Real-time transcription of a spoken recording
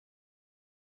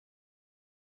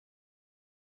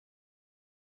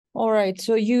All right,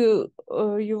 so you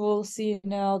will see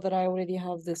now that I already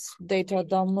have this data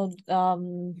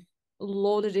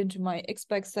loaded into my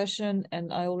expect session,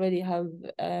 and I already have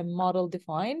a model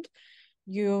defined.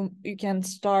 You can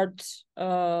start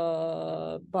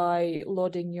by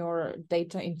loading your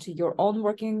data into your own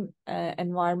working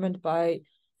environment by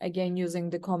again using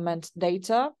the comment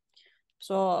data.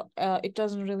 So it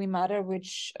doesn't really matter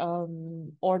which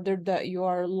order that you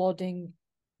are loading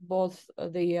both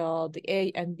the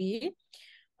A and B.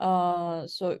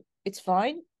 So it's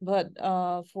fine, but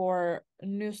for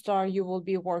NuSTAR, you will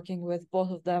be working with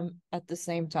both of them at the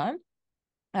same time,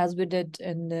 as we did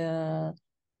in the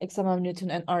XMM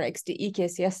Newton and RxDE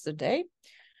case yesterday.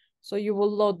 So you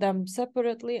will load them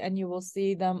separately, and you will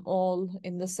see them all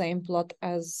in the same plot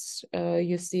as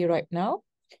you see right now.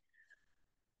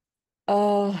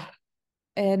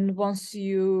 And once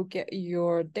you get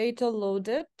your data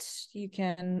loaded, you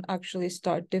can actually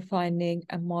start defining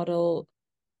a model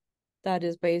that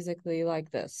is basically like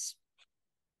this.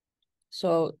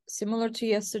 So similar to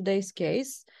yesterday's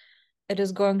case, it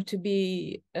is going to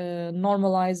be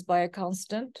normalized by a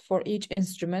constant for each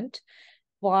instrument,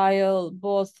 while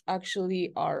both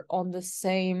actually are on the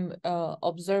same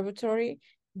observatory.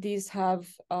 These have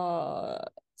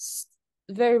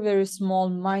very, very small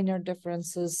minor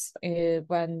differences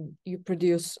when you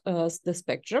produce the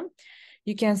spectrum.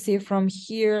 You can see from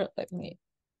here, let me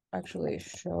actually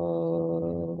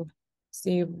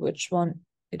see which one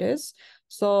it is.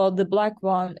 So the black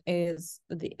one is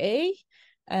the A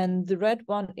and the red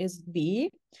one is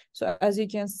B. So as you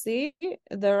can see,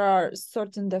 there are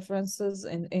certain differences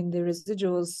in the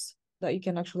residuals that you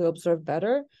can actually observe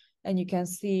better. And you can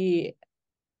see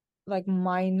like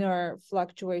minor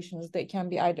fluctuations. They can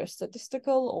be either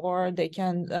statistical or they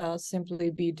can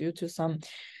simply be due to some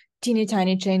teeny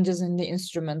tiny changes in the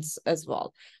instruments as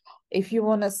well. If you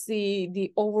want to see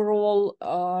the overall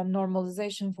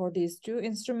normalization for these two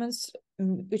instruments,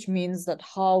 which means that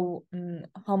how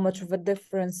much of a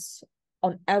difference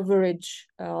on average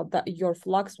that your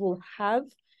flux will have,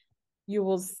 you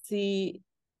will see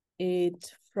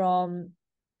it from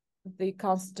the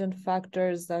constant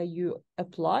factors that you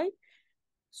apply.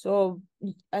 So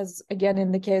as again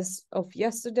in the case of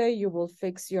yesterday, you will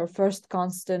fix your first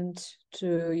constant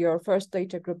to your first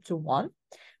data group to 1,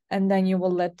 and then you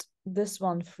will let this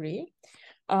one free.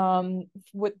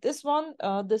 With this one,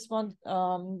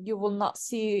 you will not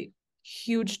see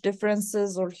huge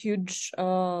differences or huge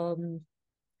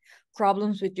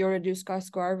problems with your reduced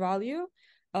chi-square value,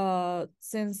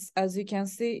 since as you can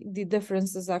see, the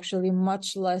difference is actually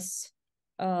much less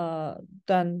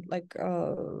than like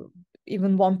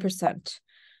even 1%.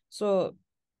 So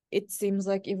it seems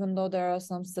like even though there are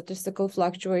some statistical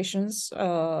fluctuations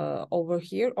over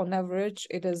here, on average,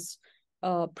 it is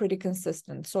pretty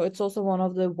consistent. So it's also one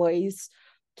of the ways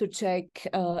to check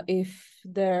if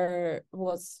there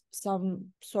was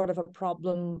some sort of a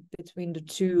problem between the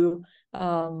two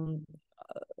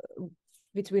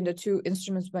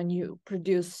instruments when you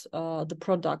produce the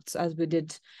products, as we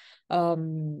did.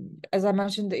 As I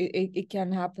mentioned, it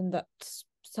can happen that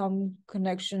some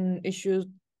connection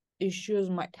issues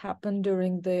might happen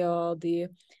during the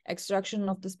extraction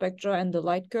of the spectra and the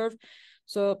light curve.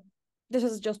 So this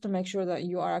is just to make sure that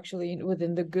you are actually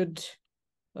within the good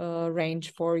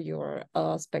range for your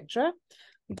spectra.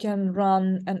 You can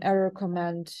run an error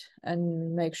command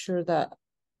and make sure that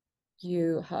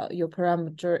your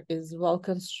parameter is well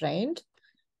constrained.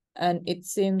 And it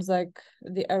seems like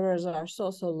the errors are so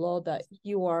low that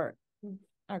you are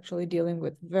actually dealing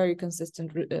with very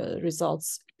consistent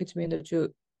results between the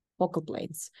two focal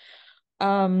planes.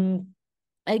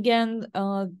 Again,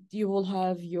 you will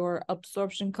have your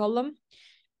absorption column.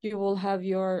 You will have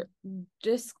your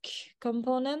disk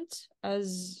component.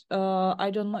 As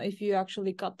I don't know if you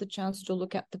actually got the chance to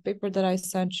look at the paper that I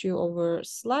sent you over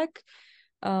Slack.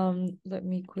 Let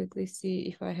me quickly see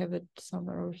if I have it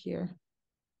somewhere over here.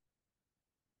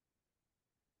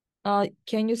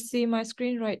 Can you see my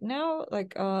screen right now?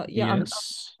 Like, yeah,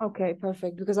 Yes. okay,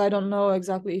 perfect. Because I don't know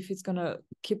exactly if it's gonna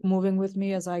keep moving with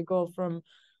me as I go from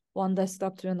one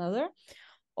desktop to another.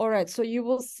 All right, so you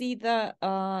will see that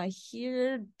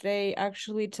here they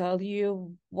actually tell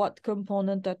you what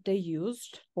component that they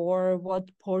used for what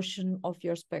portion of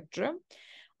your spectrum.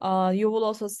 You will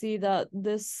also see that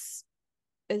this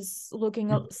is looking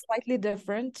slightly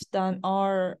different than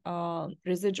our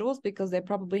residuals because they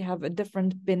probably have a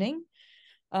different binning.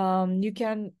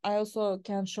 I also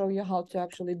can show you how to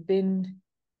actually bin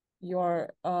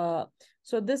your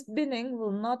so this binning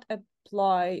will not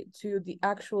apply to the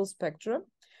actual spectrum.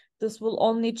 This will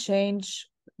only change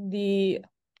the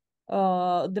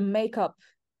makeup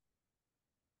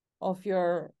of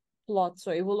your plot,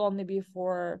 so it will only be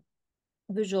for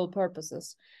visual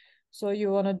purposes. So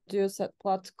you want to do set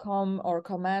plot com or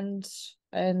command,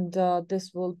 and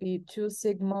this will be 2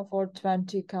 sigma for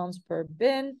 20 counts per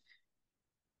bin.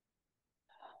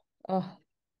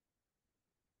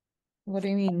 What do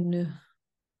you mean?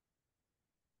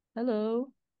 Hello?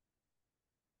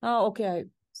 Oh, okay, I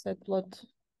set plot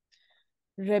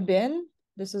rebin.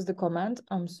 This is the command.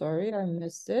 I'm sorry, I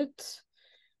missed it.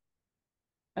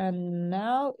 And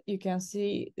now you can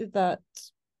see that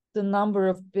the number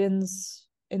of bins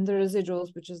in the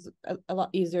residuals, which is a lot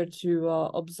easier to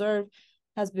observe,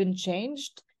 has been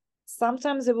changed.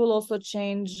 Sometimes it will also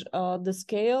change the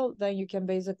scale. Then you can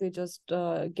basically just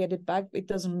get it back. It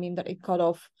doesn't mean that it cut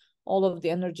off all of the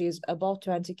energies above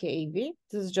 20 keV.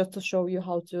 This is just to show you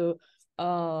how to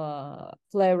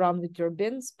play around with your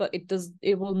bins, but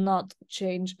it will not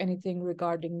change anything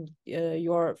regarding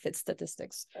your fit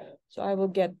statistics. So I will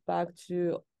get back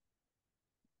to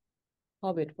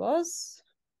how it was.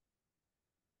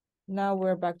 Now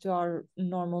we're back to our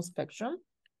normal spectrum.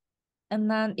 And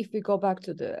then if we go back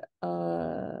to the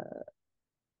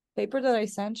paper that I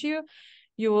sent you,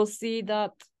 you will see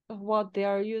that what they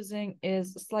are using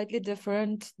is slightly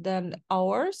different than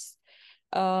ours.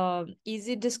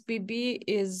 Easy Disk BB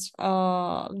is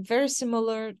very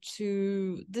similar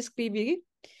to Disk BB,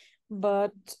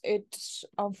 but it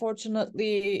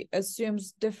unfortunately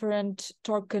assumes different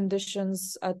torque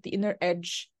conditions at the inner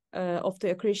edge of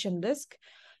the accretion disk.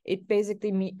 It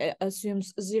basically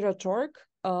assumes zero torque,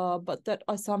 but that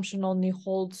assumption only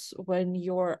holds when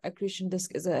your accretion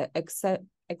disk is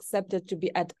accepted to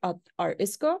be at our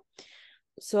ISCO.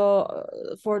 So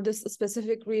for this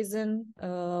specific reason,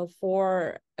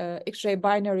 for X-ray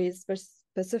binaries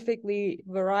specifically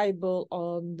variable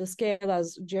on the scale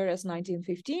as GRS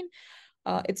 1915,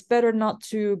 it's better not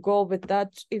to go with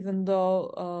that, even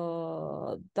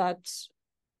though that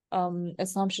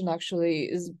assumption actually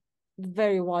is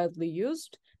very widely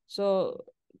used. So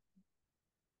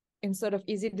instead of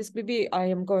easy disk BB, I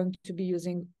am going to be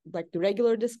using like the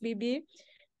regular disk BB.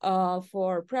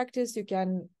 For practice, you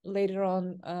can later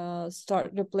on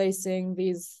start replacing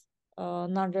these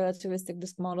non-relativistic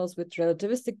disk models with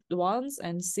relativistic ones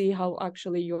and see how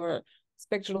actually your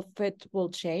spectral fit will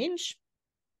change.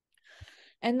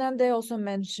 And then they also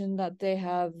mentioned that they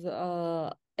have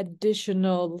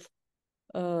additional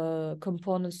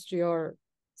components to your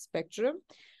spectrum.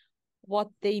 What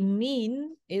they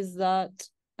mean is that,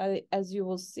 as you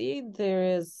will see,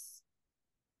 there is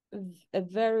a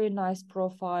very nice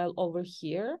profile over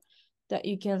here that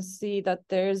you can see that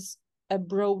there's a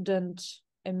broadened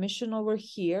emission over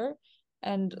here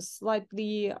and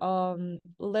slightly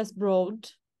less broad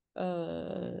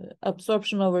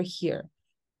absorption over here.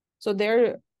 So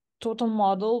their total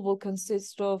model will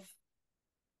consist of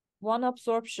one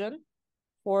absorption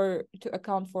to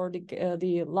account for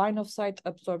the line of sight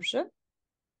absorption.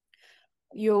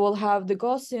 You will have the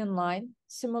Gaussian line,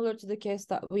 similar to the case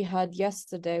that we had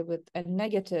yesterday with a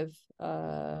negative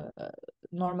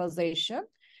normalization.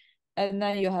 And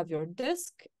then you have your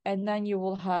disk, and then you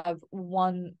will have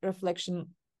one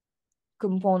reflection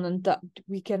component that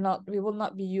we will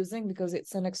not be using because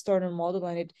it's an external model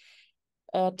and it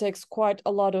takes quite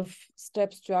a lot of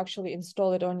steps to actually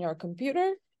install it on your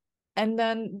computer. And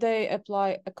then they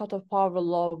apply a cutoff power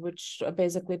law, which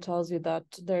basically tells you that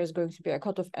there is going to be a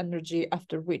cutoff energy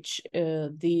after which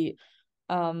the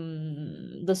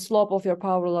slope of your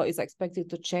power law is expected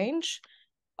to change.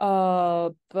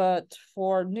 But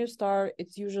for NuSTAR,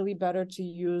 it's usually better to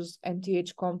use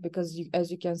NTH comp because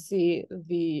as you can see,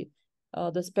 the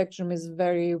spectrum is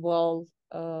very well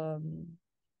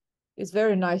it's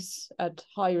very nice at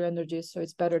higher energies, so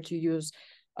it's better to use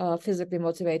physically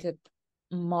motivated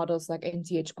models like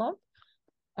NTH comp.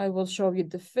 I will show you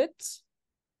the fit.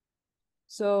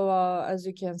 So as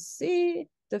you can see,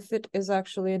 the fit is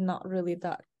actually not really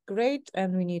that great,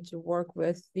 and we need to work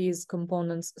with these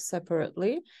components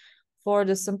separately. For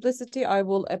the simplicity, I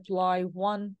will apply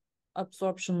one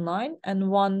absorption line and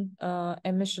one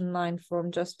emission line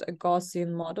from just a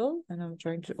Gaussian model. And I'm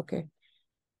trying to, okay.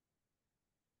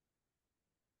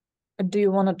 Do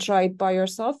you want to try it by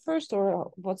yourself first,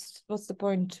 or what's the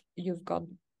point you've got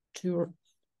to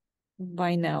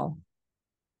by now?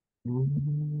 I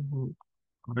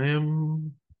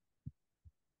am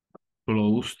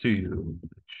close to you.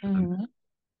 Mm-hmm.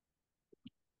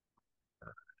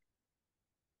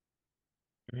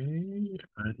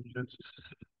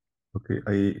 Okay,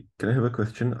 Okay, can I have a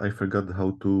question? I forgot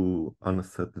how to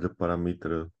unset the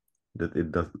parameter that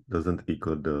it doesn't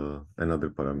equal the another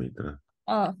parameter.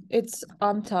 It's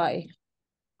anti.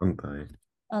 Anti.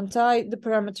 Anti the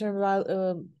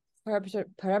parameter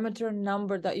parameter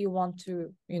number that you want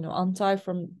to, untie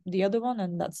from the other one,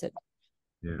 and that's it.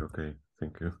 Yeah, okay.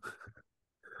 Thank you.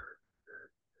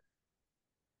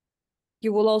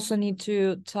 You will also need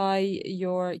to tie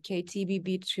your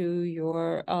KTBB to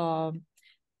your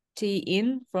T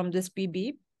in from this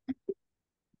BB.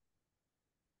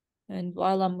 And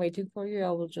while I'm waiting for you,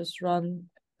 I will just run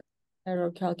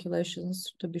error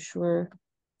calculations to be sure.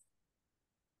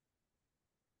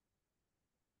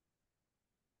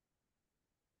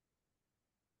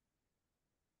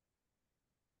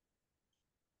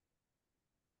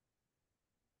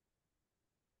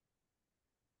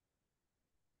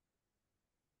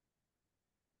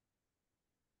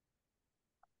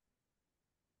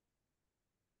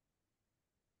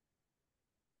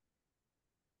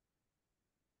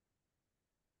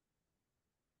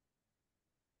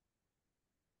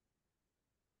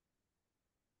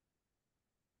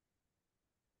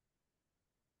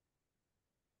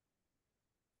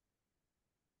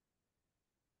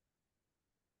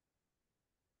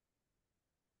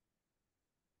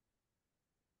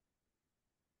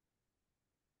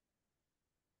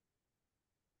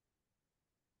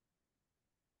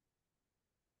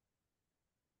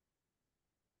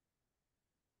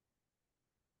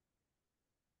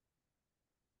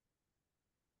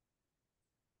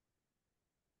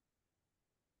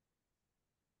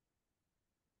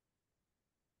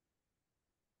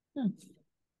 Hmm.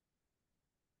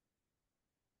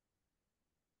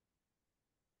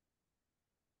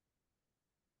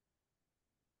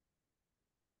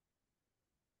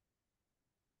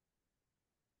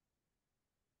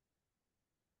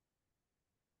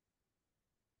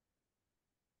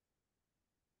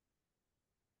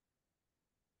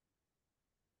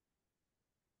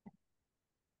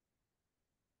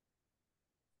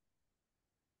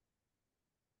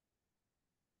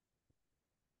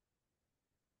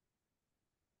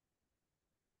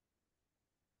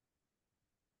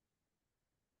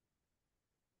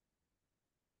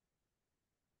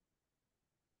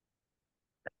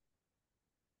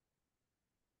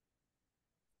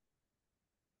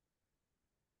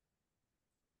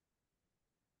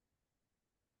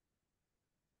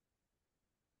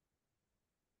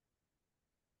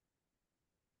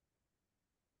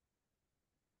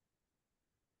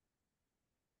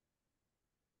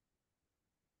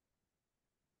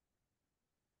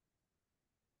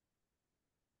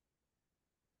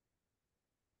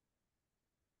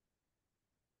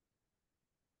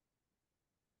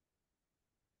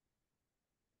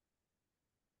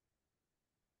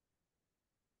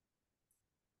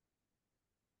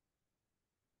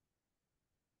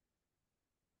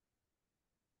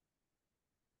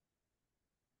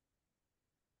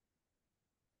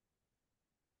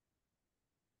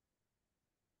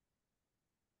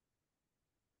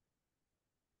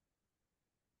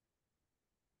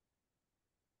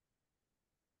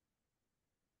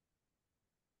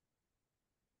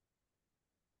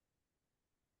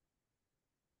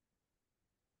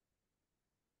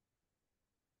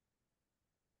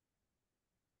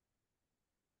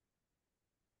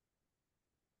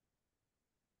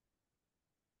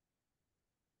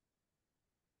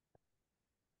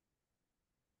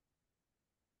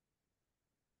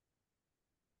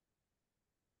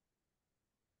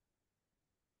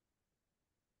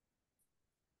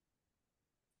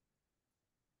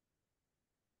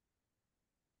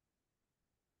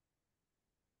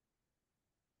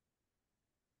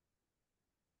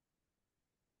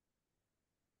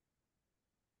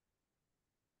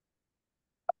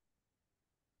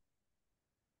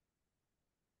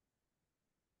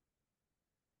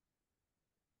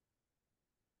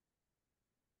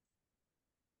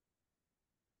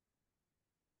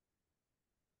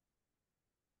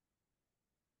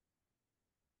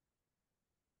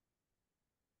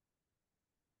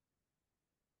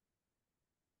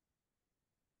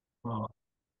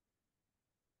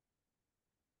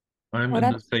 I'm What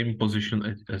in up? the same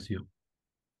position as you.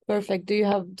 Perfect. Do you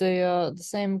have the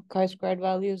same chi-squared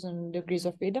values and degrees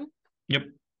of freedom? Yep,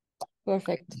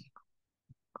 Perfect.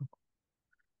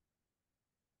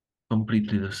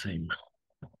 completely the same.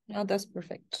 Now that's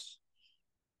perfect.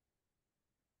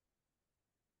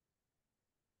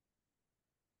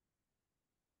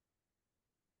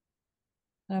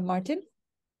 Martin?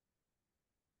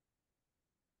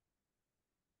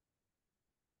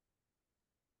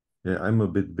 Yeah, I'm a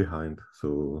bit behind,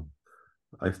 so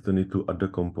I still need to add the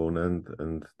component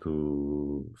and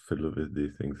to fiddle with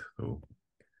these things. So,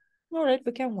 All right,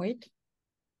 we can wait.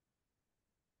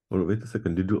 or wait a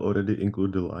second, did you already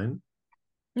include the line?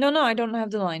 No, I don't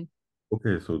have the line.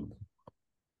 Okay, so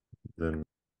then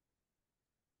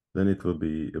it will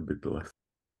be a bit less.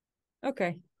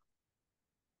 Okay.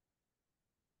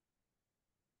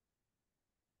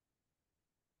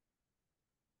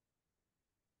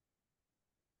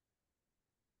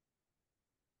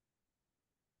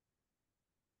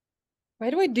 By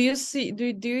the way, do you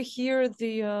hear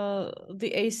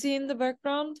the AC in the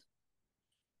background?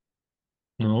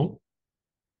 No,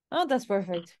 Oh, that's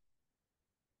perfect.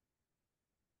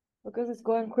 Because it's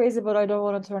going crazy, but I don't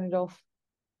want to turn it off.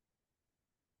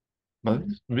 but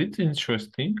it's a bit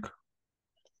interesting.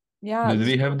 Yeah, Did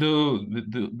we have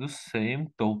the same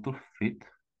total fit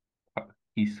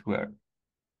chi squared?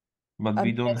 But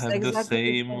we don't it's have the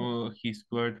exactly the same same. chi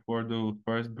squared for the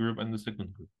first group and the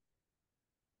second group.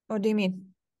 What do you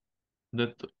mean?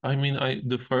 That I mean,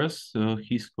 the first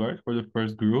chi squared for the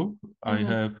first group, I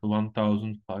Mm-hmm. have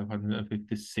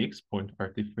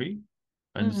 1556.33,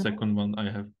 and the Mm-hmm. second one I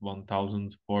have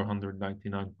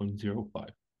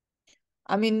 1499.05.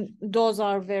 I mean, those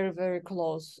are very, very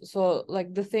close. So,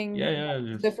 like, the thing Yeah, that's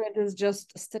just different is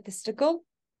just statistical.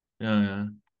 yeah.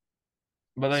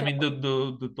 But I So, mean,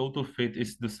 the total fit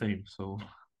is the same. So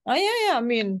yeah. I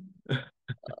mean,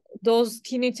 those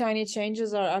teeny tiny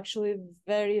changes are actually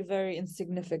very, very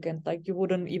insignificant. Like, you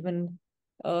wouldn't even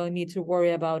need to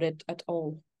worry about it at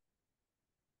all.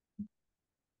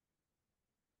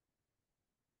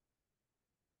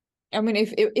 I mean,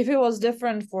 if it was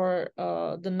different for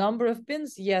the number of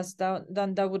pins, yes,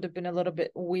 then that would have been a little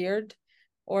bit weird,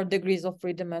 or degrees of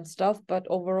freedom and stuff. But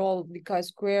overall, the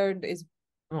chi-squared is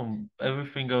no,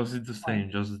 everything else is the fine.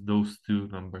 same. Just those two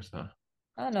numbers are.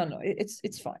 No,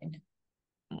 it's fine.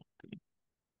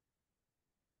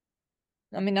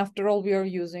 I mean, after all, we are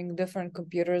using different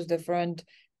computers, different,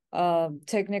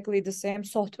 technically the same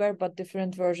software, but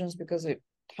different versions because it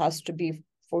has to be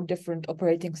for different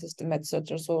operating system,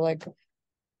 etc. So like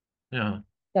Yeah.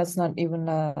 that's not even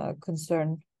a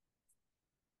concern.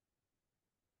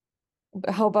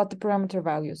 But how about the parameter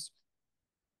values?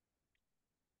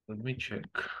 Let me check.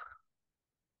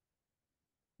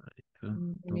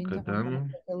 In the Look meantime, at I'm gonna them.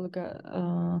 take a look at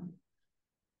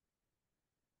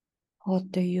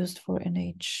what they used for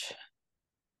NH.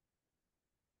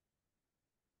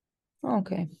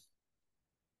 Okay.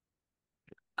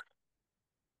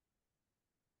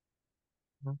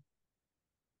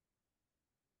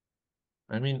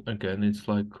 I mean, again, it's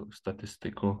like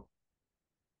statistical.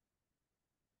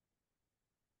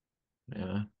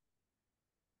 Yeah.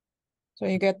 So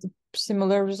you get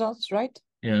similar results, right?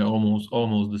 Yeah, almost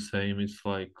the same. It's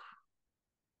like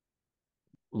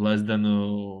less than a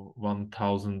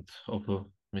 1,000th of a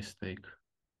mistake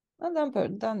And then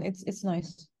it's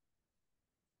nice.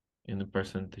 in the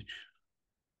percentage.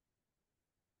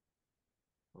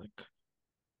 Like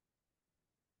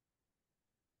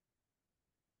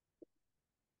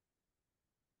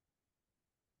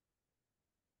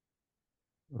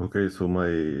Okay, so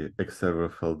my X server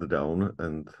fell down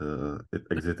and it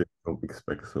exited from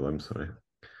XSpec, so I'm sorry.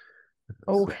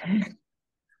 Okay.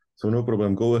 So no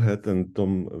problem. Go ahead, and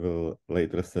Tom will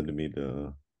later send me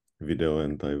the video,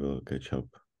 and I will catch up.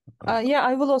 Yeah,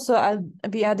 I will also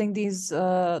be adding these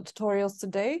tutorials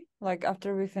today, like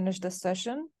after we finish this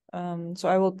session. So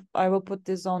I will put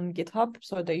this on GitHub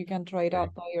so that you can try it Okay.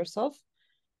 out by yourself.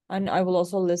 And I will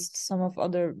also list some of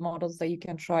other models that you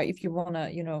can try if you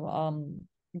wanna,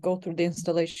 go through the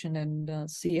installation and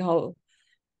see how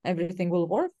everything will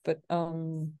work. But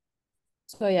so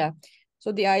yeah.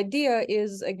 So the idea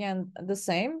is again the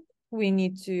same. We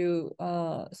need to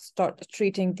start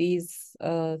treating these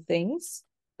things,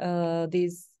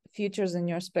 these features in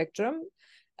your spectrum.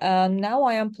 Now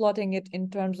I am plotting it in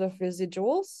terms of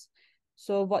residuals.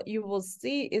 So what you will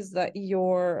see is that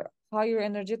your higher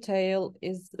energy tail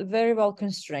is very well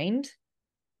constrained,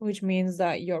 which means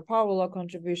that your power law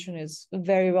contribution is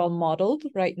very well modeled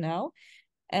right now.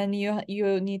 And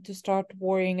you need to start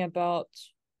worrying about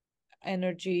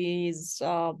energies,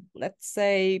 let's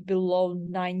say below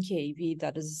 9 kV,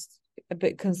 that is a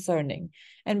bit concerning.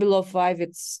 And below 5,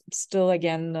 it's still,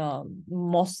 again,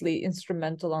 mostly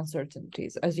instrumental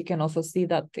uncertainties. As you can also see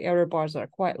that the error bars are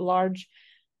quite large.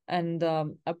 And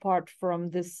apart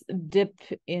from this dip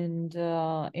in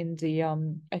the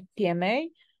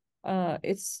PMA,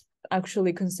 it's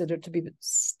actually considered to be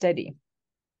steady.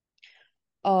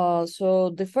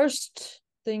 So the first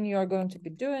thing you are going to be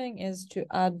doing is to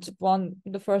add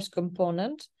the first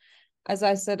component. As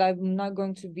I said, I'm not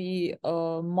going to be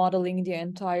modeling the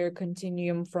entire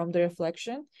continuum from the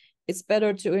reflection. It's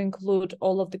better to include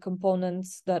all of the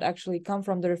components that actually come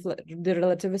from the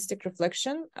relativistic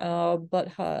reflection. But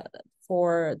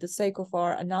for the sake of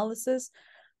our analysis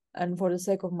and for the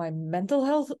sake of my mental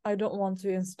health, I don't want to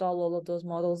install all of those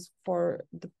models for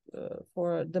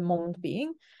the moment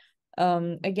being.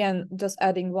 Again, just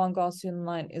adding one Gaussian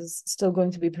line is still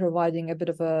going to be providing a bit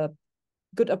of a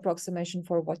good approximation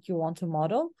for what you want to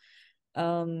model.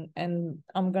 And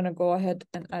I'm gonna go ahead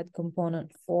and add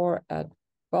component 4 at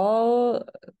go,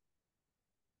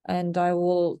 and I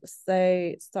will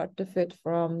say start to fit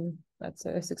from, let's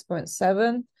say,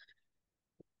 6.7.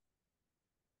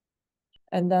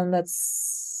 And then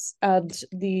let's add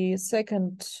the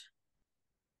second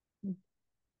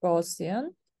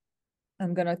Gaussian.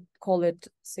 I'm gonna call it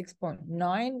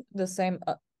 6.9, the same,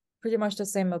 pretty much the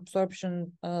same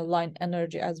absorption line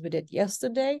energy as we did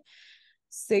yesterday.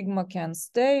 Sigma can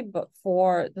stay, but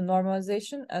for the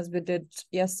normalization, as we did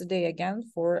yesterday again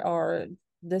for our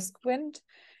disk wind,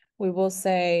 we will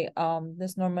say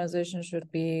this normalization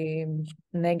should be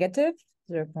negative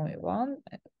 0.1.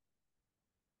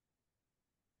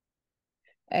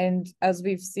 And as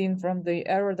we've seen from the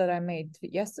error that I made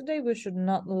yesterday, we should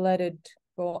not let it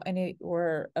go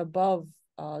anywhere above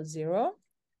 0.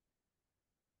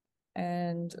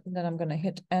 And then I'm gonna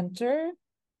hit enter.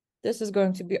 This is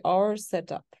going to be our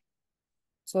setup.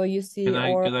 So you see, Can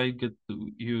I get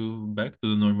you back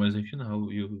to the normalization? How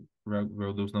you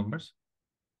wrote those numbers?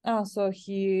 So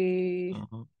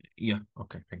Yeah.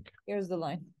 Okay. Thank you. Here's the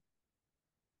line.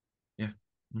 Yeah.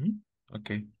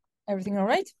 Okay. Everything all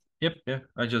right? Yep. Yeah.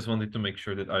 I just wanted to make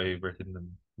sure that I written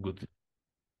them good.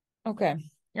 Okay.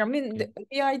 I mean,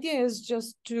 the idea is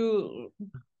just to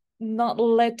not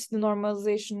let the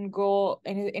normalization go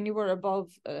anywhere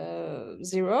above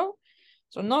 0.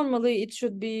 So normally it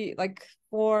should be like,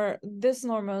 for this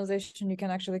normalization, you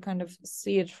can actually kind of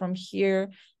see it from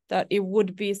here, that it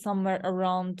would be somewhere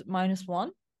around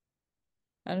 -1.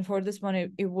 And for this one,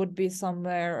 it would be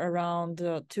somewhere around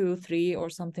 2, 3 or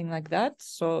something like that.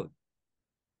 So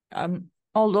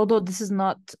although this is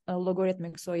not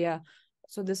logarithmic, so yeah,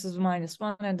 so this is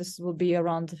 -1 and this will be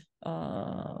around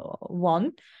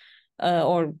 1.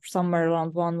 Or somewhere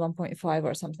around 1, 1.5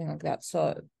 or something like that.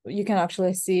 So you can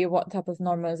actually see what type of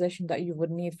normalization that you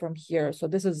would need from here. So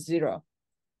this is 0.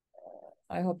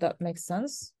 I hope that makes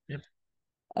sense. Yep.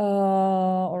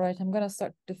 All right, I'm gonna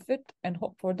start to fit and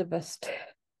hope for the best.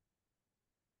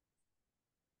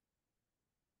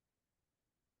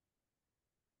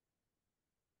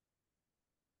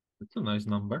 That's a nice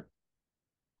number.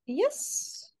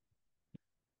 Yes.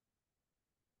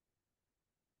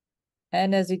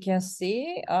 And as you can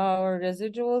see, our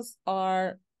residuals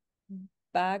are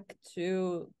back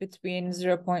to between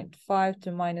 0.5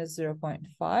 to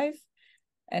 -0.5.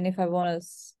 And if I want to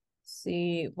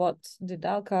see what the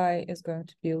Dalkai is going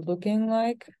to be looking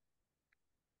like.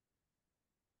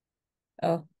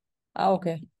 Oh,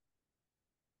 okay.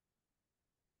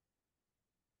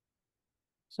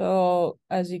 So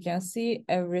as you can see,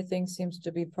 everything seems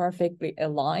to be perfectly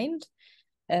aligned.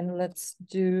 And let's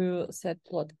do set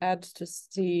plot add to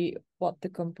see what the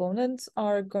components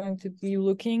are going to be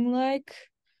looking like.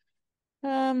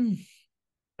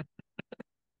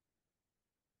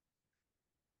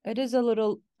 It is a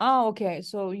little, okay.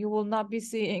 So you will not be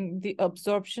seeing the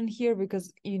absorption here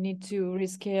because you need to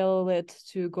rescale it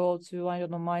to go to, I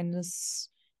don't know, minus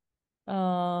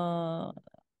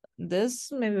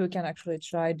this. Maybe we can actually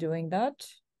try doing that.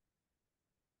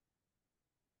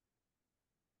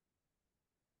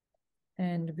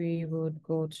 And we would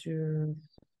go to,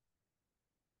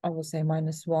 I will say,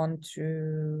 -1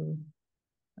 to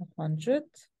 100.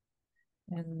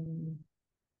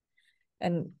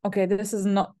 And okay, this is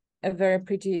not a very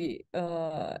pretty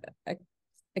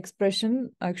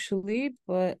expression actually,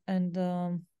 but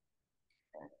it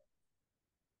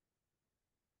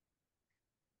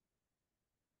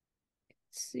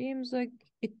seems like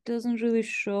it doesn't really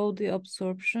show the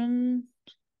absorption.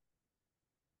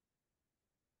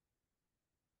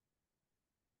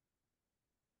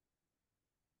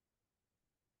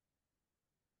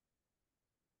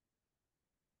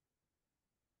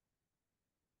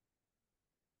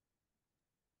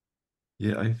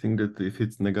 Yeah, I think that if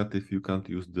it's negative, you can't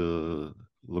use the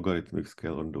logarithmic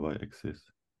scale on the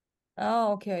y-axis.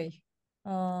 Oh, okay.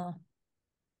 I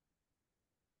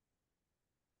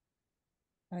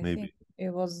Maybe. think it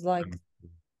was like,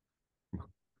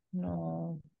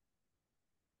 no.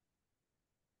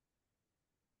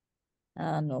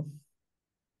 No.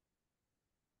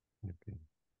 Okay.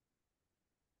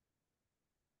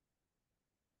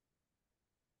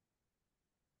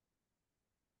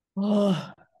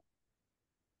 Oh.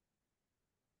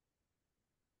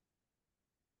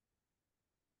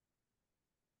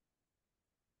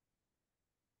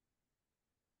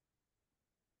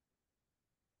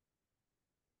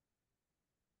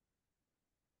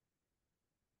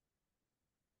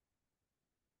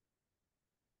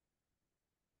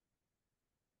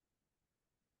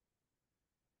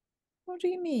 What do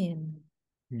you mean?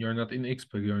 You're not in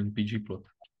XPEG, you're in PG plot.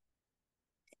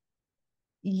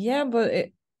 Yeah,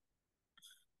 but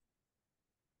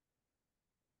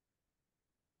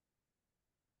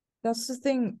That's the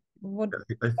thing. What?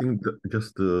 I think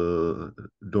just do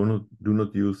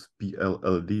not use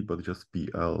PLLD, but just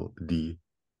PLD.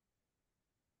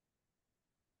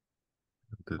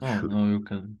 That Oh, should no, you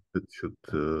can.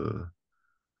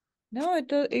 No,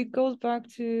 it goes back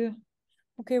to.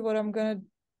 Okay, what I'm gonna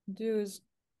do is.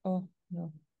 Oh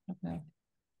no, not now.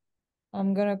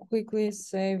 I'm gonna quickly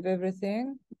save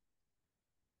everything.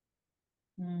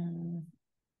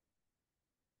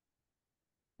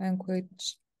 And quit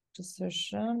the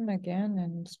session again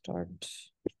and start.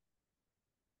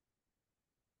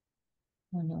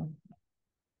 Oh no.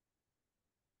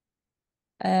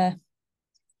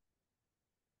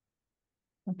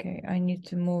 Okay, I need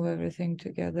to move everything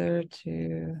together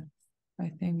to, I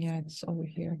think, yeah, it's over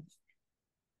here.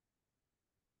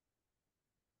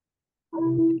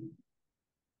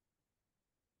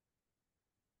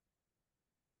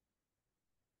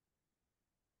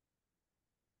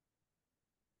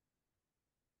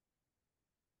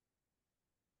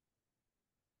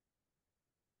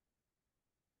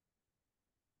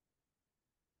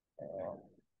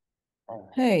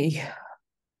 Hey.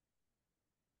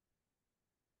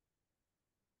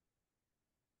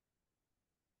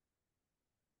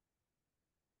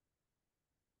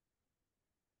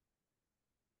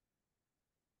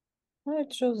 Oh,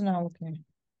 it shows now, okay.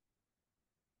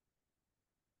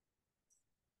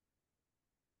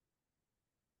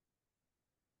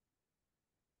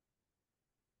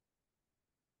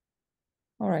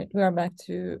 All right, we are back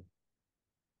to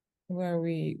where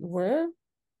we were.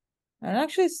 And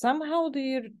actually, somehow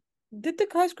did the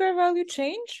chi-square value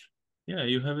change? Yeah,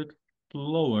 you have it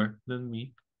lower than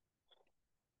me.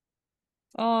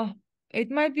 It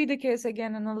might be the case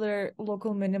again, another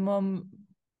local minimum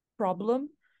problem.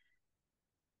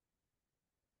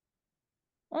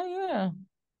 Oh yeah.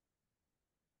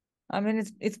 I mean,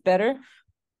 it's better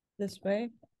this way.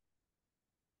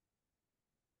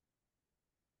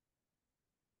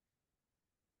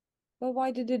 But why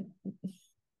did it?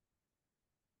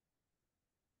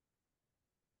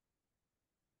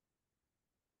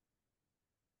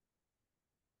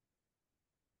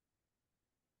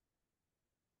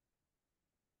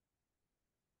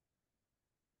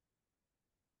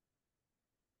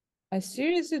 I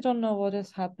seriously don't know what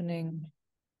is happening.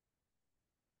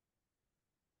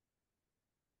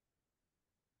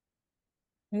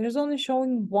 It is only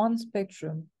showing one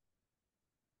spectrum.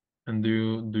 And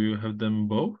do you have them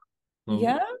both?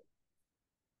 Yeah?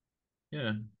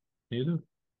 Yeah, you do.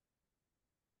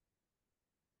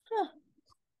 Huh.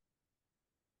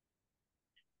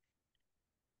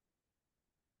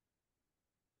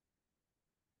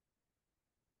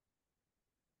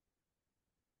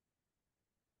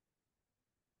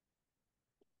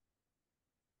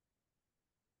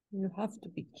 You have to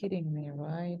be kidding me,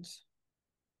 right?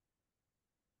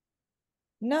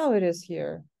 Now it is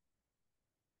here.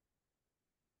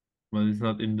 But it's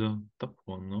not in the top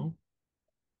one, no?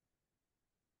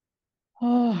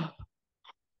 Oh.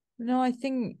 No, I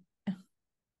think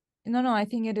I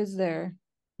think it is there.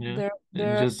 Yeah, it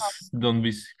There are just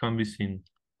can't be seen.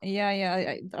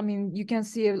 yeah. I mean, you can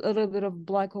see a little bit of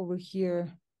black over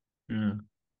here. Yeah.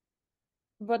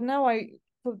 But now I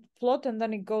plot and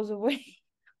then it goes away.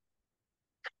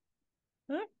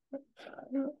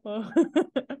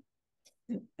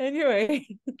 Anyway,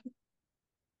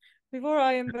 before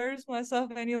I embarrass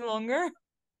myself any longer,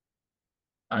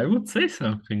 I would say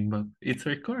something, but it's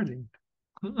recording.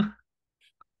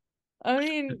 I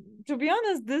mean, to be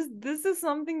honest, this is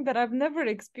something that I've never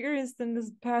experienced in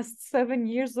this past 7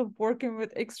 years of working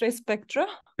with X-ray spectra.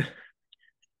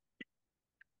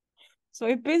 So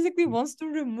it basically wants to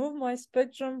remove my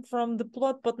spectrum from the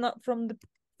plot, but not from the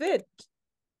fit.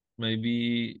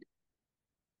 Maybe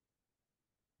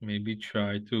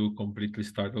try to completely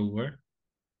start over.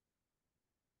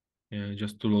 Yeah,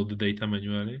 just to load the data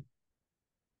manually.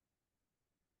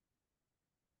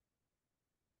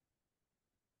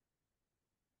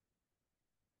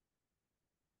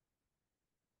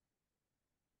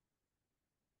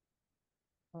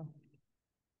 Oh.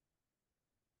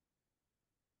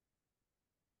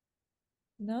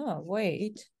 No,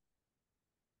 wait.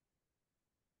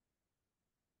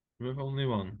 We have only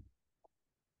one.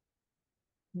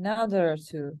 Now there are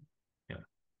two. Yeah.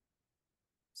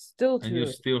 Still And you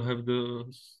two. still have the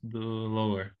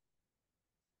lower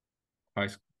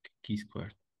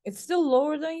chi-square. It's still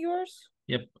lower than yours?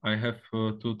 Yep, I have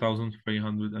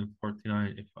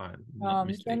 2,349 if I'm not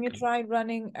mistaken. Can you try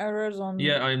running errors on?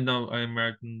 Yeah, I'm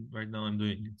right now I'm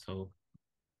doing it. So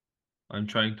I'm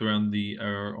trying to run the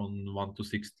error on 1 to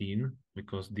 16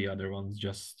 because the other one's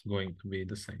just going to be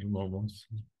the same almost.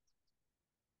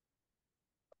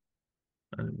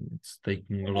 And it's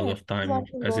taking a lot of time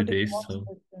as it is. So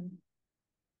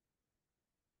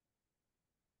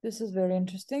this is very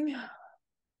interesting.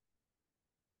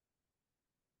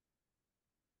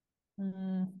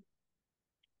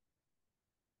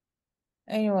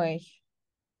 Anyway,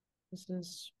 this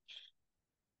is.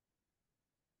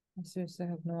 I seriously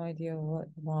have no idea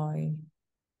why.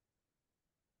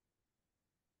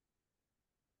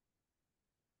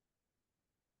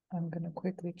 I'm gonna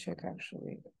quickly check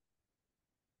actually.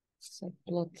 Set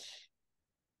plot.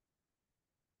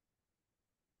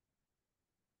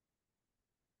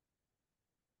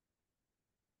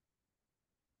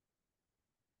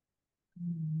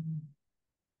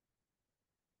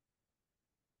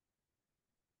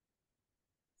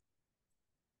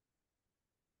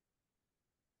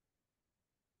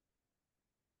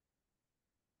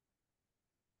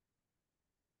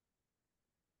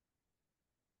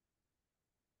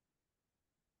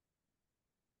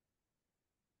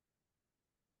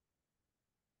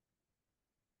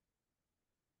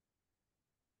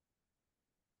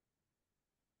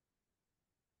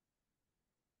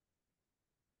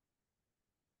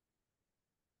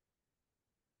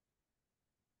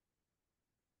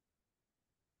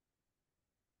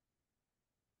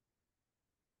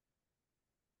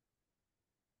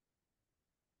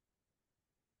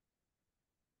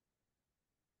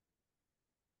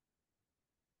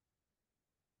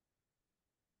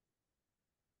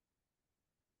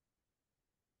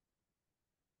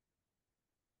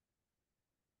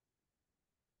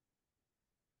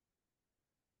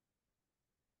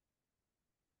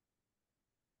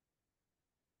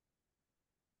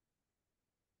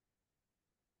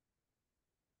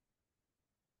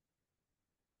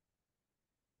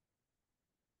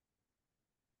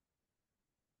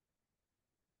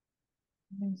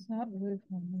 It's not really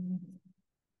funny.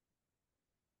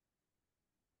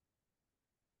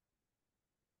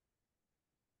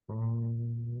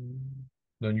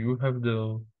 Then you have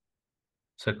the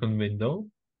second window.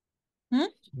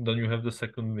 Then you have the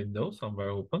second window somewhere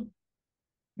open.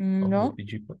 No.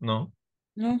 No.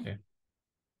 No. Okay.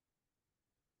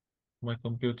 My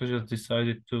computer just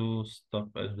decided to stop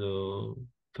at the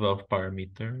 12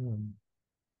 parameter.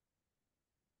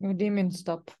 What do you mean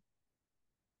stop?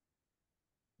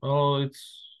 Oh,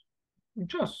 it's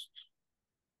just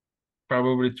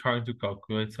probably trying to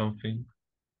calculate something.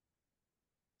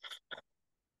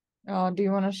 Do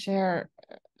you want to share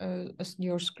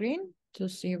your screen to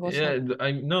see what's happening?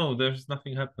 I know there's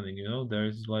nothing happening, you know.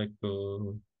 There's like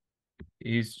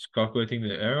he's calculating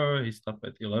the error, he stopped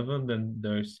at 11, then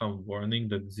there's some warning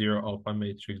that 0 alpha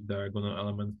matrix diagonal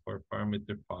element for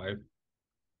parameter 5.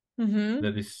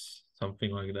 That is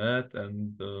something like that,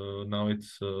 and now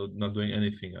it's not doing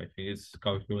anything. I think it's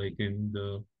calculating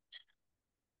the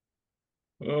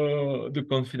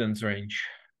confidence range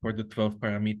for the 12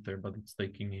 parameter, but it's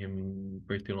taking him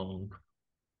pretty long.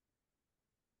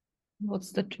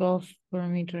 What's the 12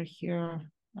 parameter here?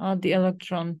 The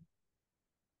electron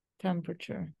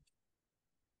temperature.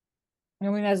 I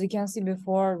mean, as you can see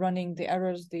before running the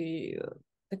errors, the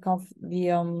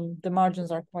margins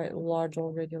are quite large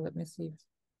already. Let me see.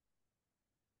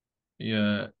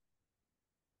 Yeah,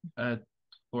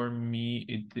 for me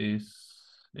it is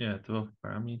 12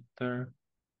 parameter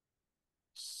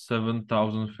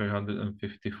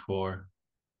 7,354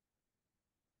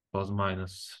 plus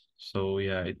minus. So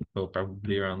yeah, it will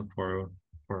probably run for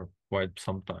quite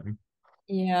some time.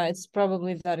 Yeah, it's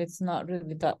probably that it's not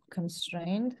really that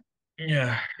constrained.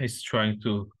 Yeah, it's trying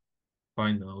to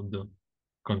find out the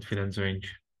confidence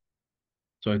range.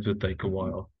 So it will take a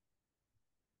while.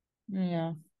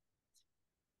 Yeah.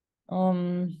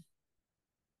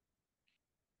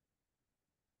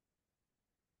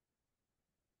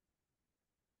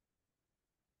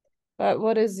 But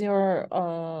what is your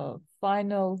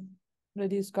final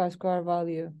reduced chi-square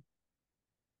value?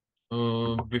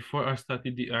 Before I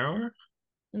started the error?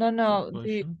 No. Do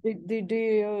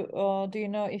you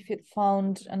know if it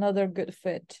found another good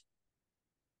fit?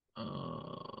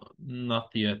 Not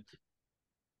yet.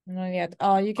 Not yet.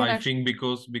 You can I actually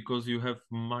think because you have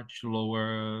much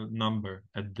lower number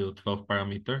at the 12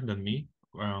 parameter than me,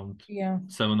 around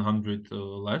 700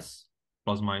 less,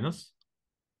 plus minus.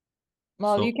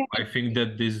 Well, So you can. I think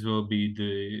that this will be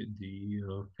the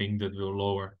thing that will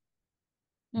lower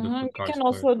the You can chi-square.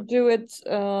 also do it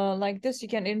like this. You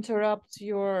can interrupt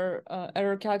your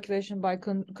error calculation by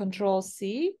Control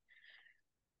C,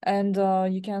 and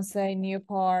you can say new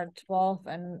part 12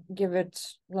 and give it.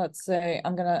 Let's say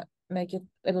I'm gonna make it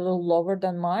a little lower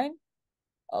than mine.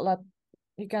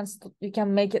 You can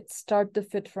make it start to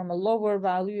fit from a lower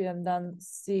value and then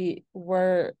see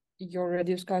where your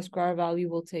reduced chi-square value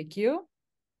will take you.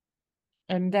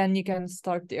 And then you can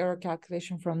start the error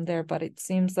calculation from there, but it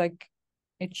seems like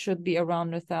it should be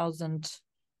around 1,000.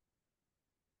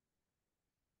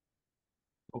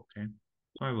 Okay,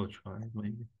 I will try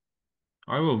maybe.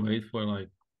 I will wait for like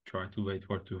try to wait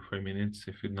for 2-3 minutes.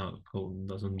 If it not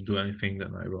doesn't do anything,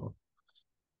 then I will.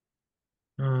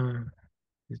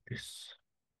 Is this?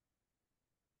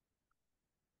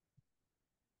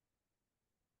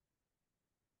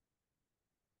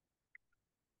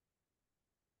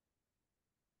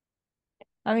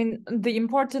 I mean, the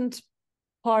important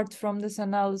part from this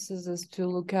analysis is to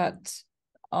look at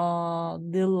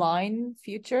the line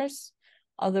features.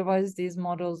 Otherwise, these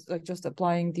models, like just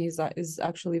applying these is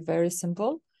actually very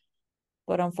simple.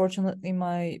 But unfortunately,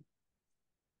 my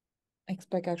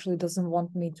XSpec actually doesn't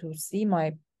want me to see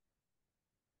my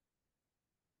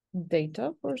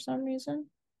data for some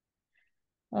reason.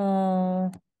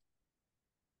 Let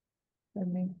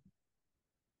me.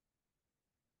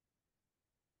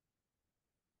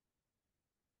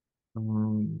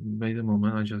 Wait a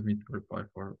moment, I just need to reply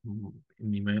for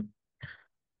an email.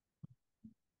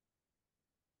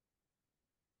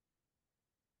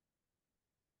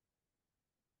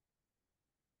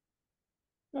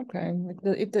 Okay,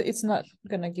 it's not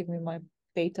gonna give me my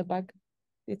data back,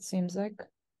 it seems like.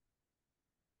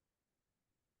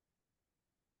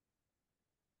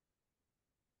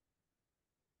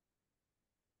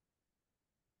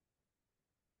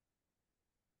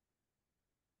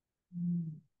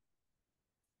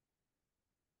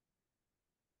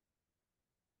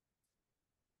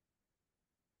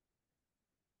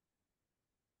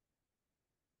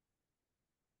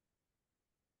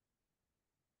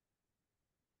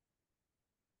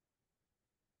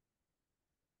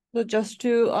 So just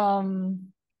to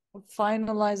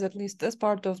finalize at least this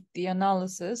part of the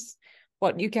analysis,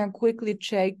 what you can quickly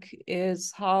check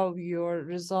is how your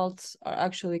results are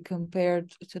actually compared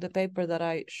to the paper that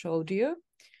I showed you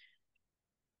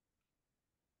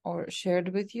or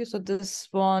shared with you. So this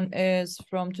one is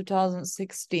from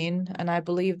 2016, and I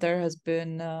believe there has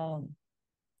been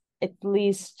at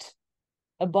least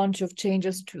a bunch of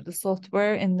changes to the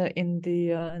software in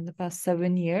the past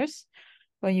 7 years,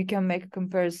 when you can make a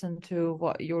comparison to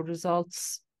what your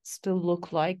results still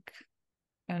look like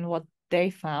and what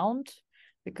they found,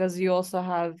 because you also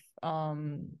have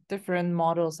different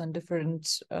models and different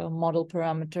model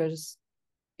parameters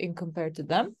in compared to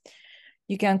them.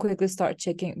 You can quickly start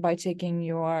checking by checking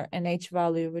your NH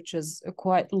value, which is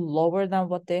quite lower than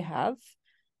what they have.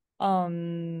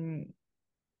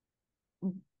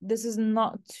 This is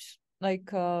not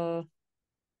like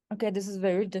okay, this is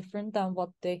very different than what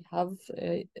they have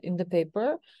in the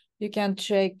paper. You can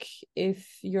check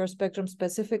if your spectrum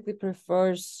specifically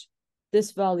prefers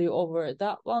this value over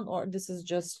that one, or this is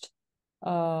just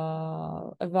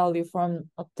a value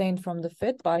obtained from the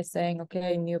fit by saying,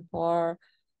 okay, NuSTAR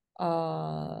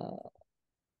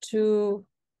 2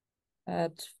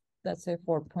 at, let's say,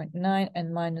 4.9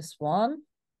 and -1,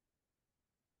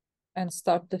 and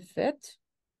start the fit.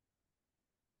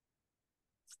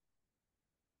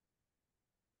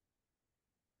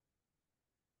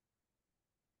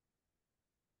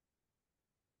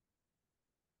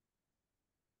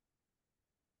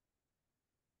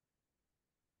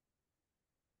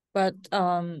 But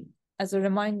as a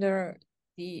reminder,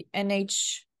 the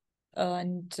NH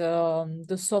and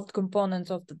the soft components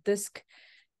of the disk,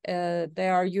 they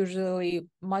are usually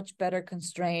much better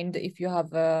constrained if you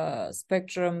have a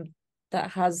spectrum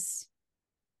that has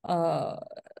a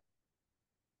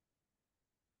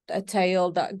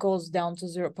tail that goes down to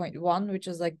 0.1, which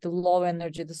is like the low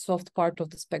energy, the soft part of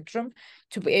the spectrum,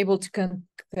 to be able to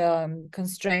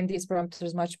constrain these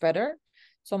parameters much better.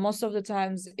 So most of the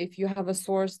times, if you have a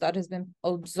source that has been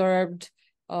observed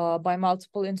by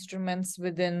multiple instruments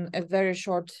within a very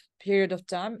short period of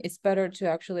time, it's better to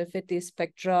actually fit these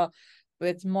spectra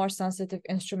with more sensitive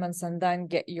instruments and then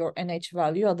get your NH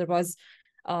value. Otherwise,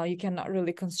 you cannot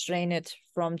really constrain it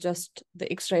from just the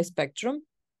X-ray spectrum.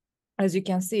 As you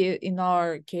can see, in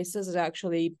our cases, it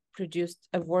actually produced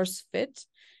a worse fit.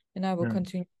 And I will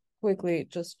continue quickly,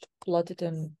 just plot it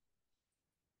and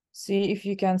see if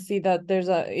you can see that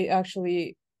it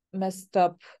actually messed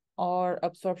up our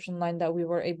absorption line that we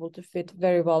were able to fit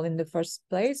very well in the first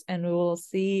place. And we will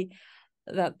see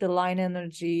that the line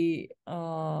energies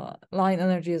are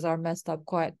messed up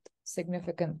quite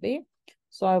significantly.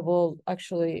 So I will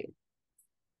actually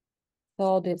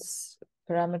plot this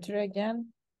parameter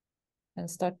again and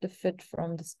start the fit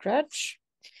from the scratch.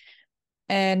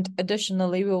 And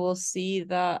additionally, we will see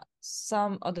that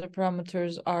some other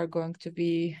parameters are going to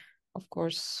be, of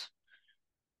course,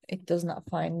 it does not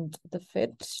find the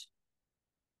fit.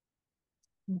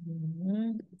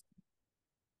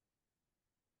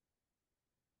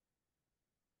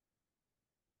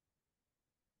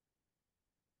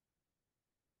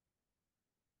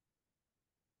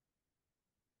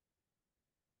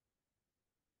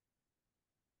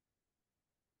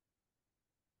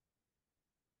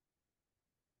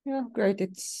 Yeah, great.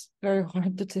 It's very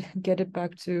hard to get it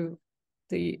back to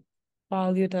the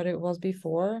value that it was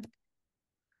before.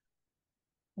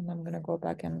 And I'm gonna go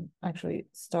back and actually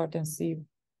start and see.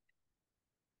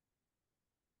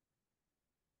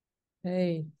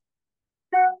 Hey.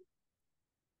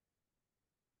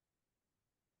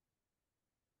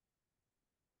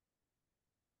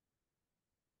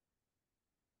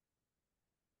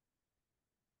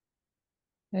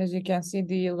 As you can see,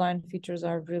 the line features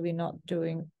are really not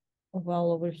doing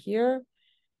well over here.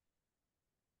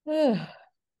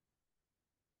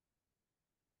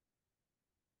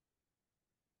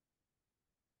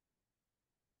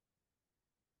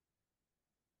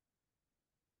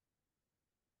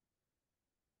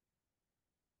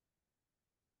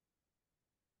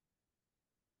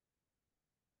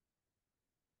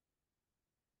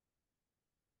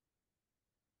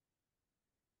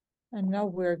 And now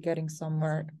we're getting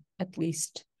somewhere, at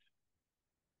least.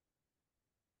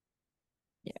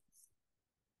 Yeah.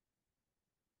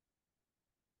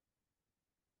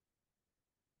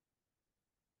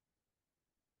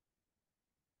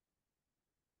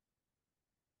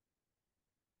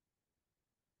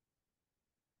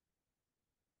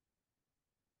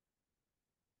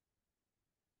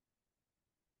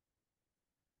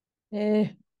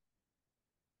 Eh.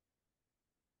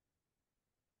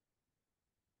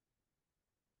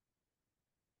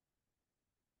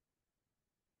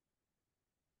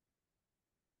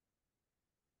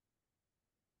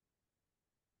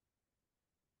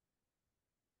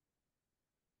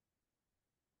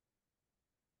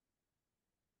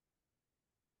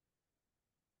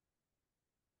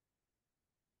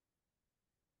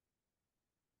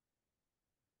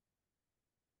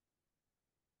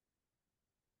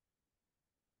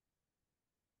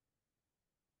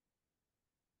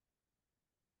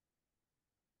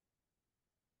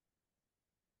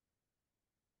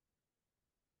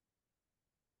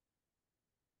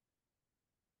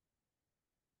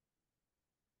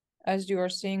 As you are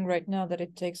seeing right now that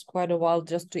it takes quite a while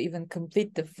just to even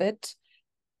complete the fit.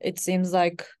 It seems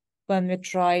like when we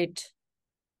tried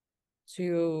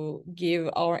to give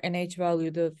our NH value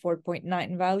the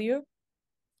 4.9 value,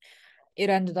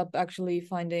 it ended up actually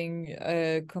finding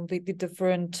a completely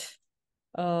different,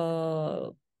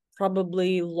 probably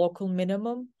local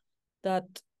minimum, that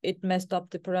it messed up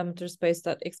the parameter space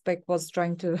that expect was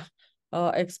trying to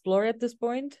explore at this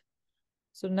point.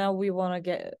 So now we want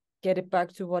to get it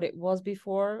back to what it was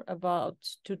before, about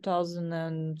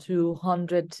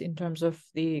 2200 in terms of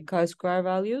the chi-square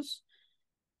values.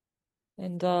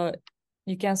 And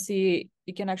you can see,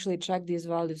 you can actually check these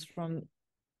values from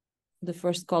the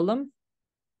first column.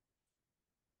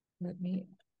 Let me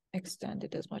extend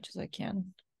it as much as I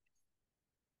can.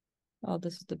 Oh,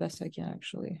 this is the best I can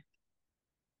actually.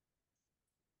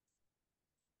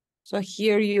 So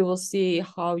here you will see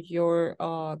how your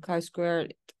chi-square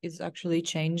is actually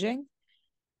changing.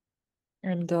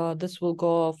 And this will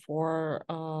go for,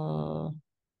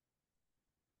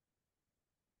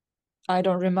 I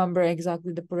don't remember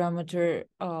exactly the parameter.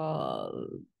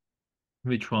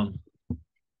 Which one?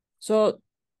 So,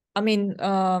 I mean,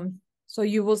 so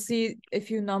you will see a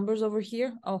few numbers over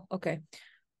here. Oh, okay.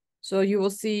 So you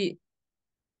will see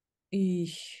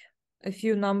a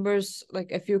few numbers,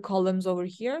 like a few columns over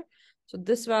here. So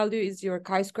this value is your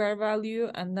chi-square value,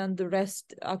 and then the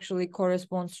rest actually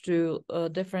corresponds to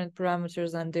different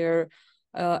parameters and their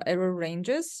error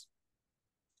ranges.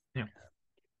 Yeah.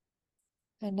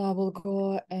 And I will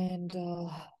go and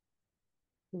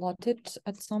plot it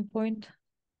at some point.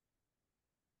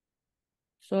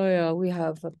 So yeah, we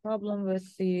have a problem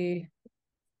with the...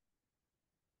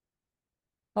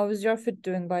 How is your fit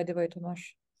doing, by the way,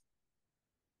 Tomasz?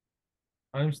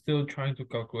 I'm still trying to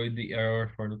calculate the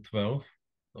error for the 12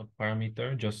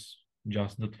 parameter, just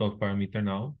the 12 parameter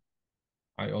now.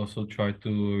 I also tried to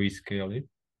rescale it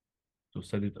to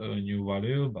set it a new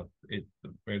value, but it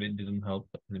really didn't help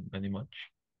any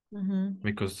much.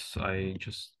 Because I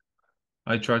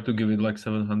tried to give it like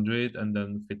 700 and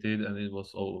then fit it, and it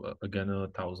was again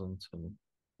 1,000. So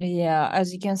yeah,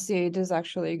 as you can see, it is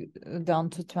actually down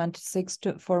to 26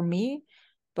 for me,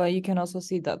 but you can also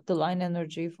see that the line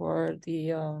energy for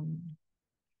the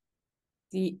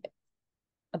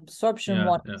absorption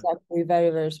one is actually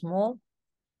very, very small.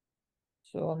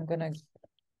 So I'm gonna...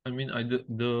 I mean,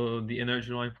 the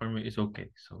energy line for me is okay.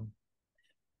 So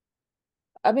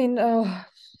I mean,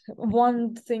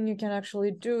 one thing you can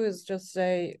actually do is just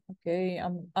say, okay,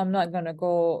 I'm not gonna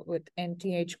go with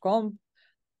NTH comp.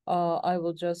 I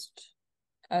will just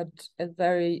add a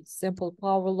very simple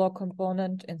power law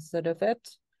component instead of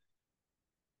it,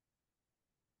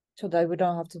 so that we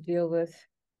don't have to deal with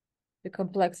the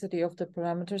complexity of the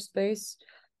parameter space.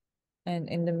 And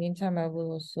in the meantime, I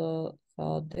will also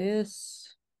file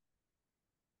this.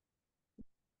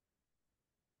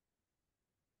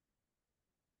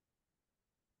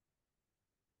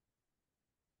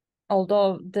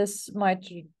 Although this might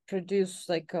produce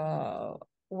like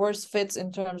worse fits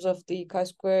in terms of the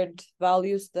chi-squared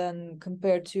values than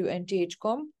compared to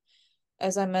NTH-Com.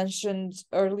 As I mentioned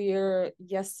earlier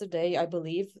yesterday, I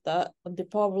believe that the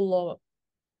power law,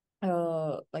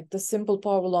 like the simple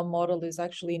power law model, is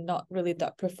actually not really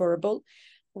that preferable,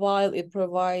 while it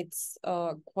provides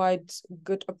quite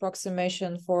good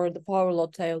approximation for the power law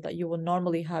tail that you will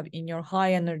normally have in your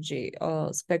high energy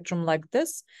spectrum like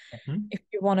this. If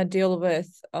you want to deal with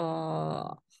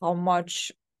how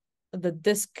much the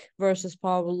disk versus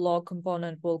power law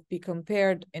component will be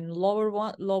compared in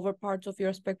lower parts of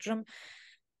your spectrum,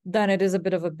 then it is a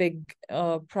bit of a big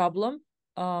problem.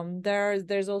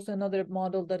 There's also another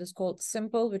model that is called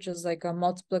simple, which is like a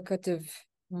multiplicative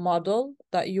model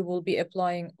that you will be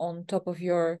applying on top of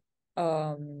your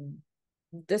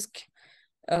disk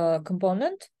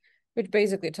component, which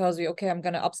basically tells you, okay, I'm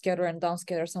going to upscatter and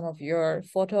downscatter some of your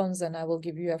photons, and I will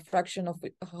give you a fraction of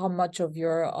how much of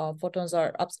your photons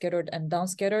are upscattered and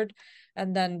downscattered,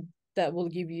 and then that will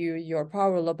give you your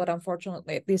power law. But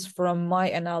unfortunately, at least from my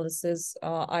analysis,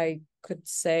 I could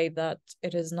say that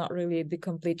it is not really the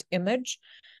complete image,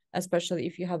 especially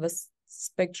if you have a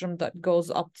spectrum that goes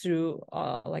up to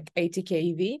like 80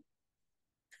 keV.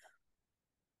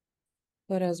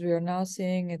 But as we are now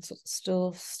seeing, it's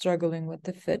still struggling with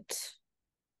the fit.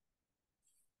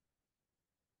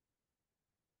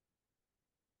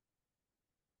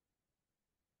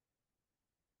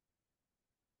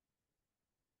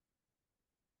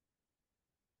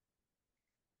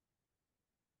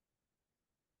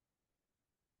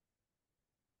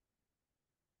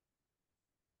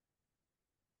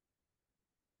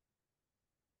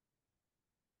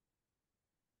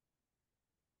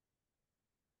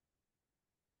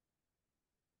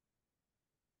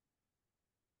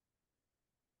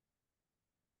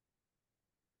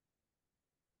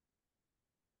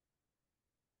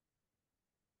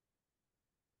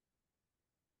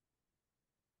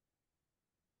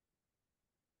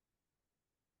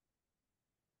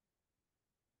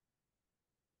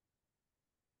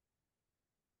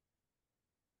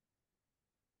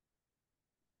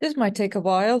 This might take a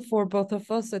while for both of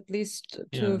us, at least,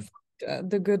 to find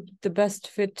the best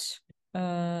fit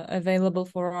available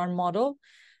for our model.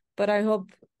 But I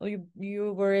hope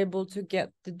you were able to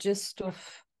get the gist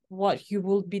of what you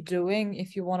will be doing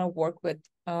if you want to work with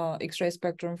X-ray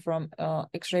spectrum from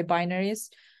X-ray binaries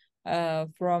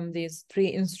from these three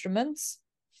instruments.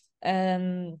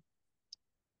 And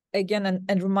again,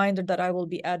 and reminder that I will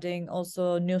be adding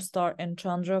also NuSTAR and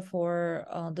Chandra for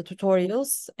the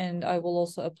tutorials, and I will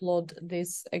also upload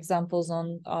these examples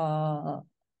on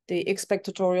the expect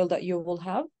tutorial that you will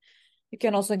have. You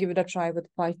can also give it a try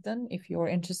with Python if you're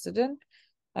interested in.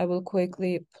 I will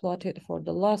quickly plot it for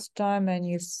the last time, and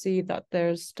you see that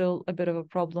there's still a bit of a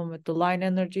problem with the line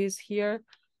energies here.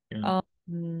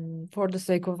 For the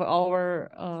sake of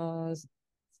our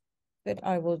that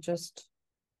I will just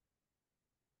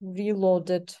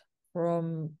reload it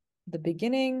from the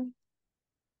beginning.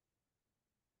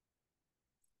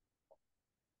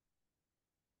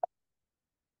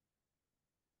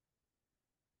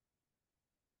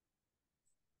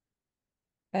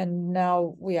 And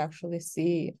now we actually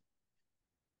see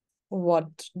what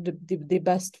the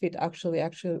best fit actually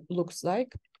looks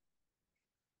like.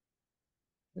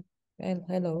 And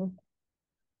hello.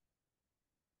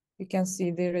 You can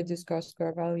see the reduced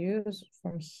chi-square values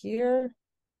from here.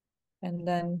 And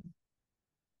then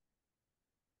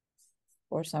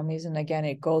for some reason, again,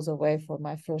 it goes away for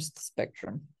my first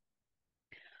spectrum.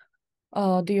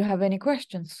 Do you have any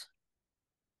questions?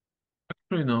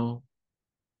 Actually, no.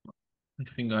 I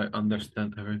think I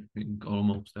understand everything,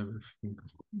 almost everything.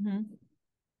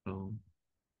 So,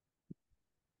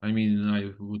 I mean,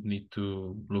 I would need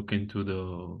to look into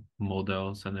the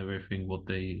models and everything, what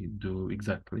they do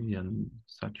exactly and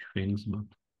such things, but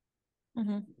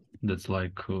that's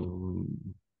like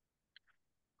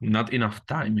not enough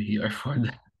time here for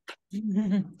that.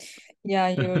 Yeah,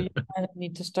 you kind of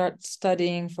need to start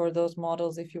studying for those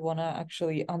models if you want to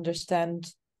actually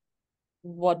understand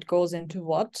what goes into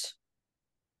what.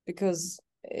 Because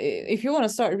if you want to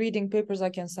start reading papers,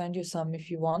 I can send you some if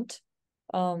you want.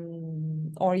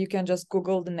 Or you can just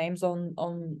Google the names on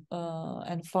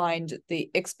and find the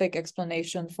expect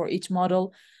explanation for each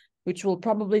model, which will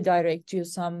probably direct you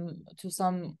to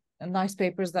some nice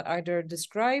papers that either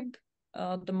describe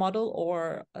the model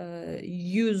or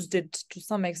used it to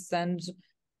some extent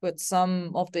with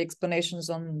some of the explanations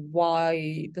on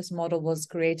why this model was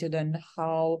created and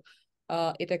how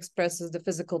it expresses the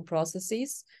physical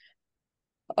processes.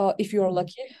 If you're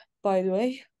lucky, by the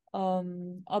way.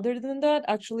 Other than that,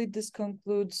 actually, this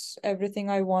concludes everything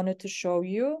I wanted to show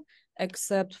you,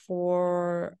 except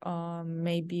for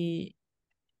maybe.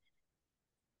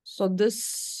 So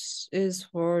this is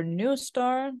for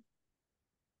NuSTAR.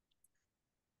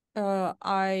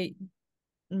 I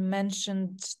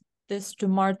mentioned this to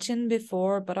Martin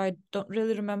before, but I don't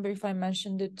really remember if I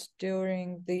mentioned it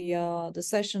during the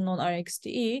session on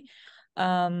RxTE.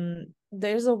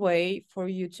 There's a way for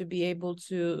you to be able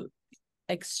to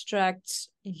extract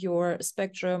your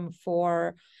spectrum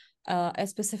for a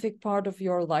specific part of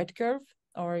your light curve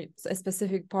or a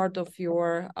specific part of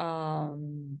your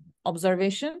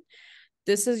observation.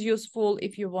 This is useful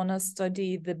if you want to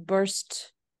study the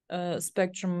burst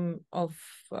spectrum of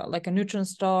like a neutron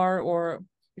star, or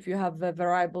if you have a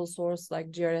variable source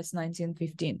like GRS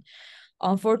 1915.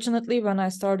 Unfortunately, when I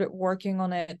started working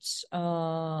on it,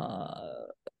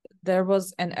 there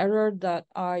was an error that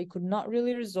I could not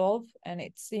really resolve, and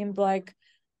it seemed like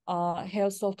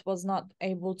Hailsoft was not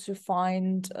able to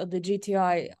find the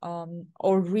GTI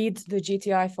or read the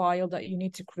GTI file that you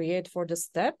need to create for the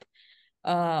step.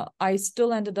 I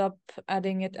still ended up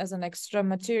adding it as an extra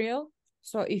material.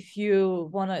 So if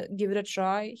you want to give it a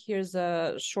try, here's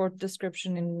a short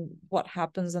description in what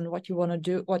happens and what you want to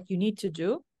do, what you need to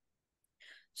do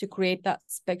to create that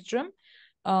spectrum.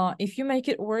 If you make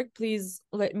it work, please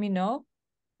let me know.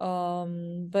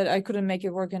 But I couldn't make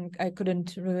it work, and I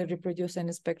couldn't really reproduce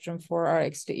any spectrum for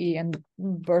RxTE and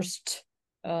burst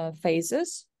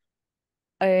phases.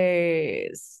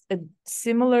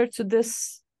 Similar to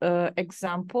this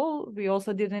example, we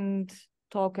also didn't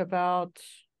talk about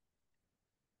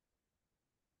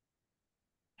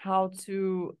how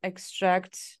to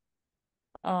extract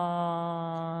the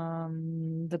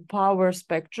power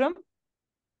spectrum.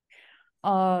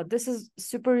 This is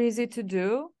super easy to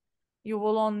do. You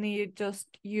will only just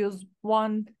use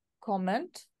one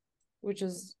comment, which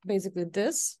is basically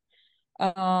this,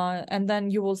 and then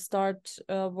you will start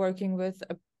working with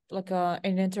an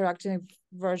interactive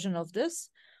version of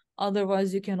this.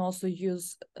 Otherwise, you can also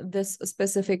use this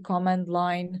specific command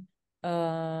line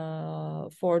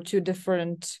for two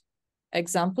different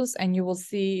examples, and you will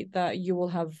see that you will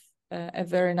have a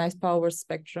very nice power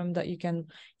spectrum that you can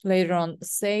later on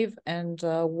save and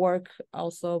work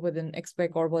also within XSpec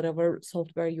or whatever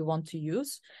software you want to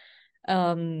use.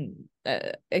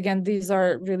 Again, these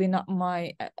are really not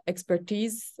my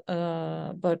expertise,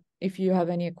 but if you have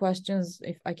any questions,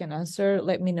 if I can answer,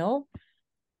 let me know.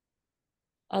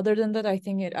 Other than that, I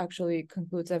think it actually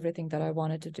concludes everything that I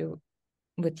wanted to do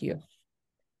with you.